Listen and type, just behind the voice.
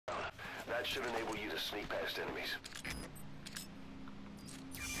That should enable you to sneak past enemies.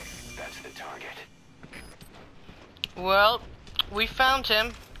 That's the target. Well, we found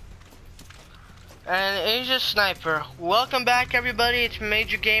him. And he's a sniper. Welcome back, everybody. It's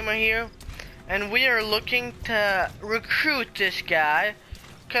Major Gamer here. And we are looking to recruit this guy,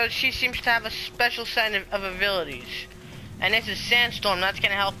 because he seems to have a special set of abilities. And it's a sandstorm. That's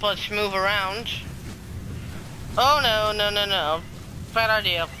going to help us move around. Oh, no. Bad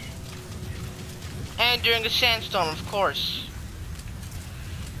idea. And during a sandstorm, of course.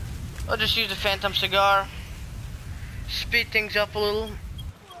 I'll just use the Phantom Cigar. Speed things up a little.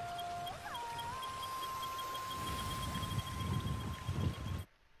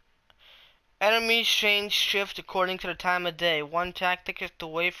 Enemies change shift according to the time of day. One tactic is to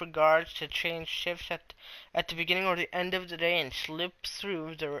wait for guards to change shifts at the beginning or the end of the day and slip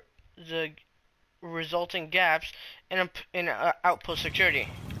through the resulting gaps in outpost security.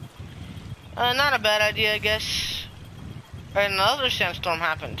 Not a bad idea, I guess. And another sandstorm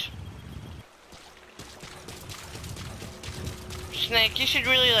happened. Snake, you should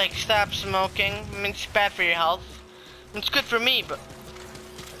really stop smoking. I mean, it's bad for your health. It's good for me, but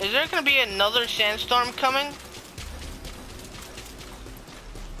is there gonna be another sandstorm coming?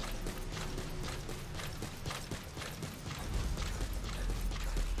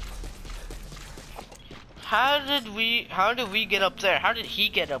 How did we get up there? How did he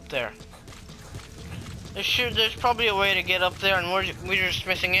get up there? There's probably a way to get up there, and we're just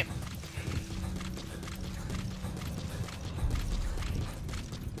missing it.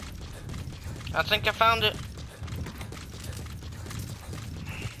 I think I found it.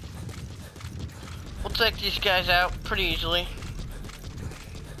 We'll take these guys out pretty easily.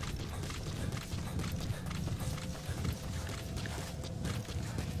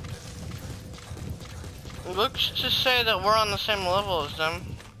 It looks to say that we're on the same level as them.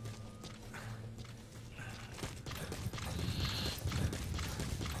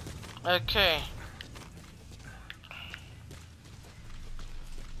 Okay.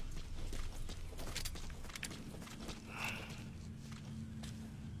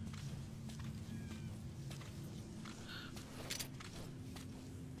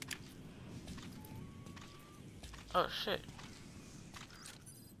 Oh shit.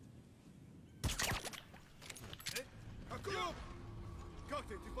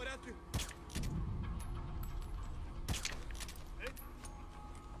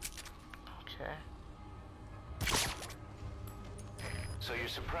 Okay. So your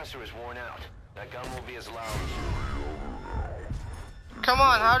suppressor is worn out. That gun will be as loud. Come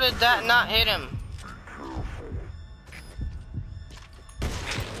on, how did that not hit him?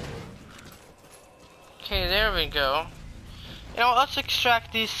 Okay, there we go. You know, let's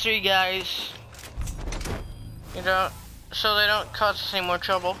extract these three guys. You know, so they don't cause us any more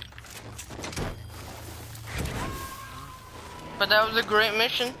trouble. But that was a great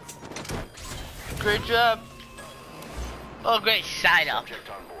mission. Great job. Oh, great side up. Subject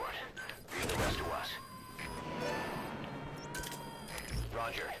on board. Leave the rest to us.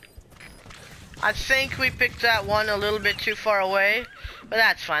 Roger. I think we picked that one a little bit too far away. But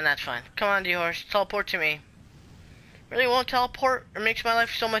that's fine, that's fine. Come on, D-Horse, teleport to me. Really won't teleport? It makes my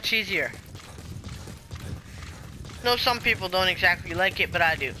life so much easier. No, some people don't exactly like it, but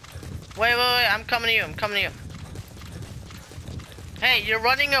I do. Wait, I'm coming to you, I'm coming to you. Hey, you're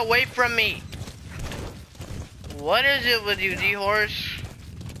running away from me. What is it with you, D-Horse?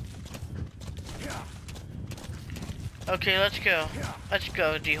 Okay, let's go. Let's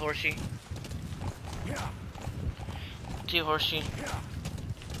go, D-Horsey. D-Horsey.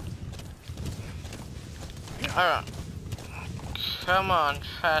 Alright. Come on,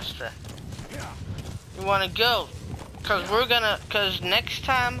 faster. You wanna go? Cause next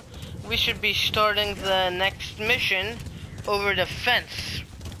time we should be starting the next mission over the fence.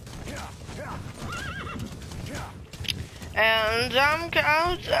 And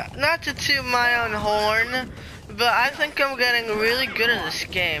not to toot my own horn, but I think I'm getting really good at this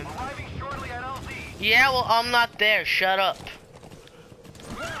game. Yeah, well, I'm not there. Shut up.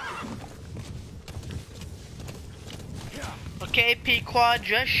 Okay, P-Quad,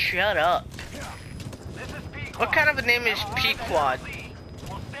 just shut up. What kind of a name is P-Quad?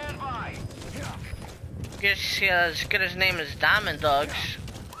 Guess he has as good as name as Diamond Dogs.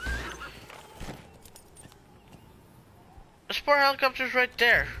 The sport helicopter's right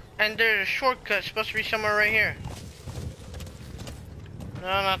there. And there's a shortcut supposed to be somewhere right here. No,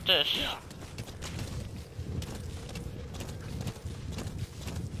 not this.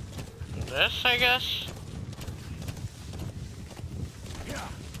 This, I guess.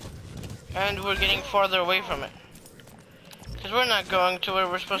 And we're getting farther away from it. Because Because we're not going to where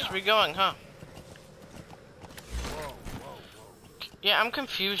we're supposed to be going, huh? Yeah, I'm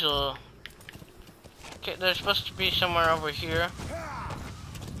confused a little. Okay, they're supposed to be somewhere over here.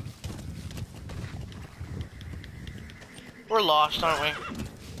 We're lost, aren't we?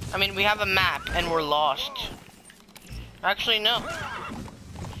 I mean, we have a map and we're lost. Actually, no.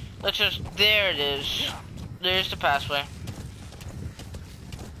 Let's just, there it is. There's the pathway.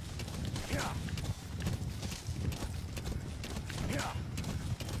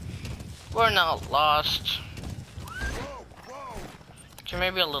 We're not lost. Okay,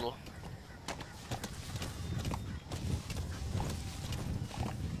 maybe a little.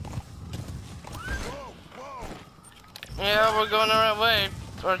 Yeah, we're going the right way.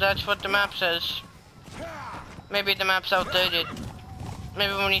 Or that's what the map says. Maybe the map's outdated.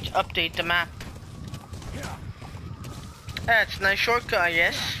 Maybe we need to update the map. That's a nice shortcut, I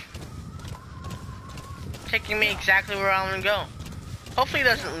guess. Taking me exactly where I want to go. Hopefully it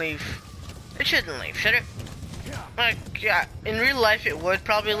doesn't leave. It shouldn't leave, should it? Like, yeah, in real life it would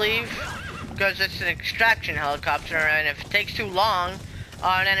probably leave. Because it's an extraction helicopter, and if it takes too long,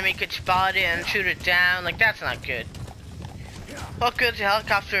 an enemy could spot it and shoot it down. Like, that's not good. What good's a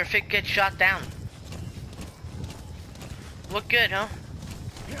helicopter if it gets shot down? What good, huh?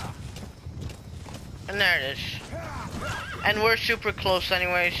 And there it is. And we're super close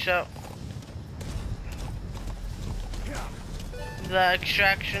anyway, so... The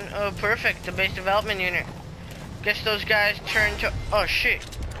extraction... Oh, perfect. The base development unit. Guess those guys turned to... Oh, shit.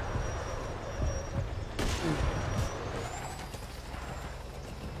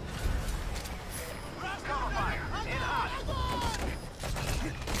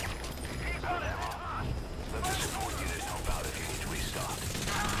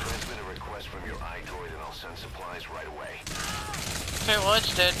 Okay, well,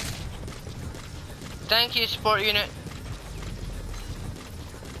 it's dead. Thank you, support unit.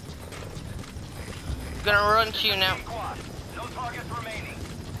 Gonna run to you now. No targets remaining.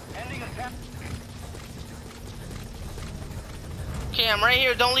 Ending attempt. Okay, I'm right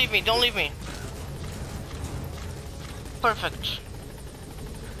here. Don't leave me. Don't leave me. Perfect.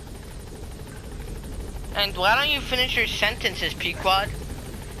 And why don't you finish your sentences, Pequod?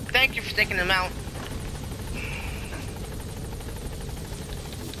 Thank you for sticking them out.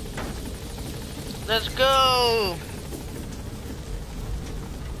 Let's go!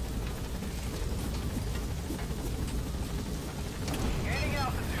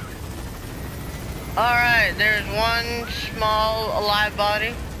 Alright, there's one small alive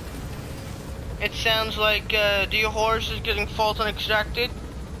body. It sounds like the horse is getting Fulton extracted.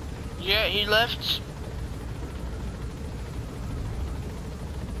 Yeah, he left.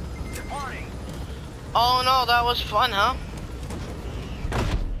 Departing. Oh no, that was fun, huh?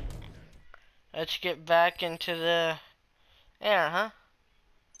 Let's get back into the air, huh?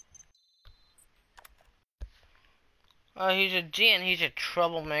 Oh, he's a G and he's a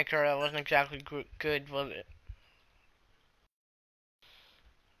troublemaker. That wasn't exactly good, was it?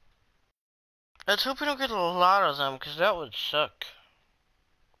 Let's hope we don't get a lot of them, because that would suck.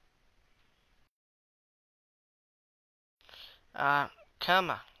 Come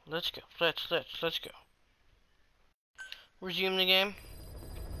on. Let's go. Let's go. Resume the game.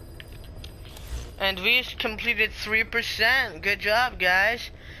 And we completed 3%. Good job, guys.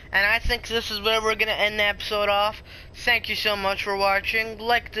 And I think this is where we're gonna end the episode off. Thank you so much for watching.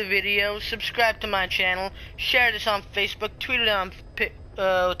 Like the video, subscribe to my channel, share this on Facebook, tweet it on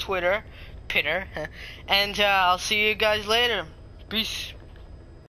Twitter, and I'll see you guys later. Peace.